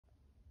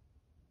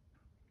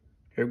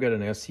Here I've got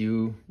an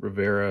SU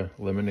Rivera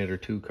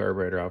Eliminator 2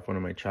 carburetor off one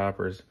of my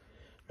choppers.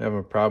 I'm having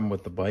a problem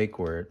with the bike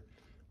where it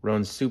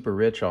runs super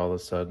rich all of a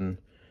sudden.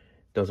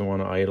 Doesn't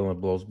want to idle and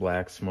it blows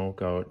black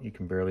smoke out. You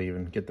can barely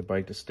even get the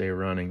bike to stay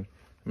running.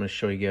 I'm going to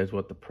show you guys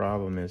what the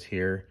problem is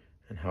here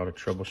and how to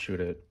troubleshoot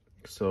it.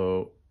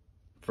 So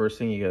first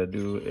thing you got to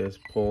do is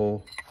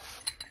pull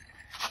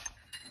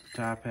the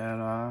top hat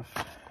off.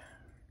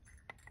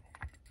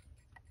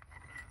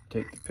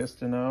 Take the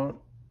piston out.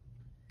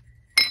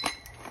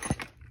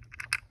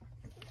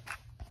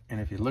 And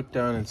if you look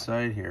down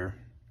inside here,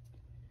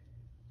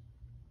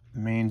 the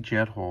main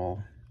jet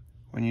hole,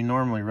 when you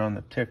normally run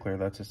the tickler,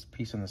 that's this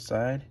piece on the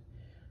side,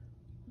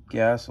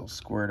 gas will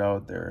squirt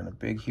out there in a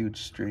big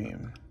huge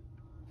stream.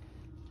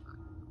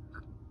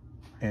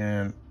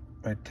 And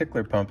my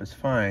tickler pump is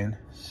fine,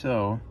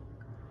 so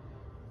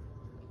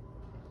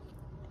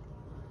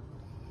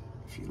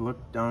if you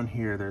look down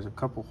here, there's a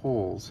couple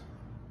holes.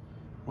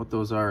 What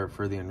those are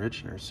for the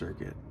Enrichener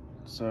circuit.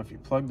 So if you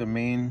plug the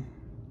main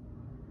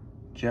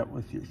jet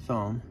with your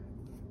thumb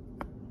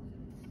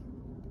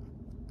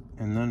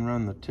and then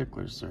run the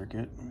tickler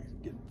circuit, let me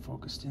get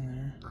focused in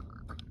there.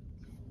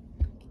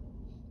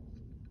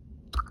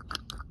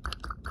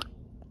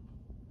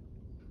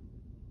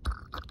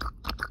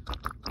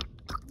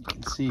 You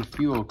can see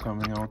fuel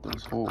coming out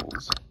those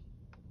holes.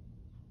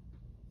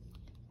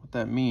 What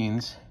that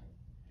means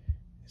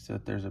is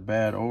that there's a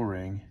bad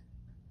O-ring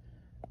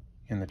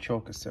in the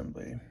choke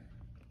assembly.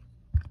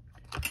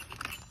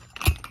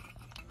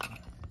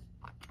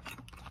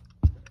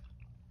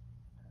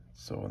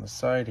 So on the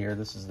side here,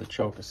 this is the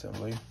choke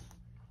assembly.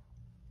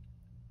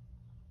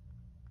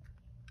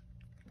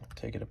 I'll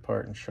take it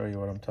apart and show you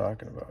what I'm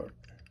talking about.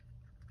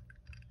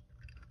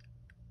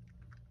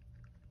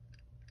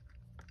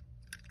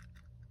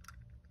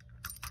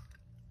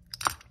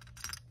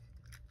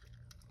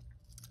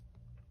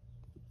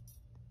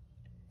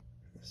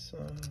 This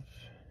off.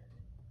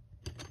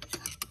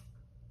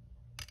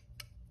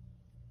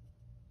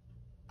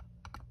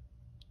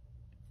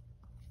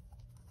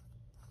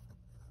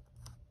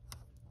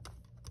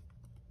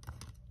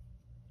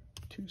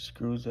 Two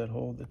screws that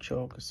hold the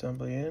choke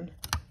assembly in.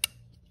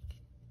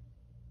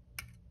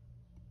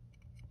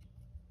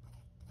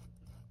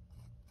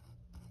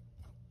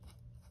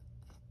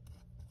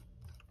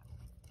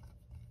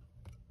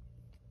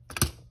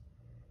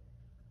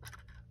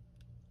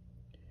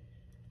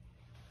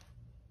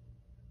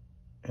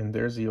 And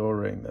there's the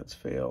O-ring that's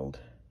failed.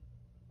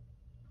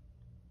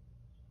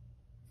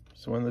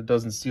 So when it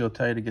doesn't seal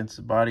tight against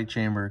the body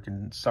chamber, it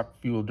can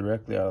suck fuel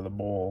directly out of the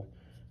bowl,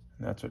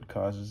 and that's what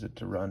causes it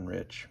to run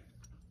rich.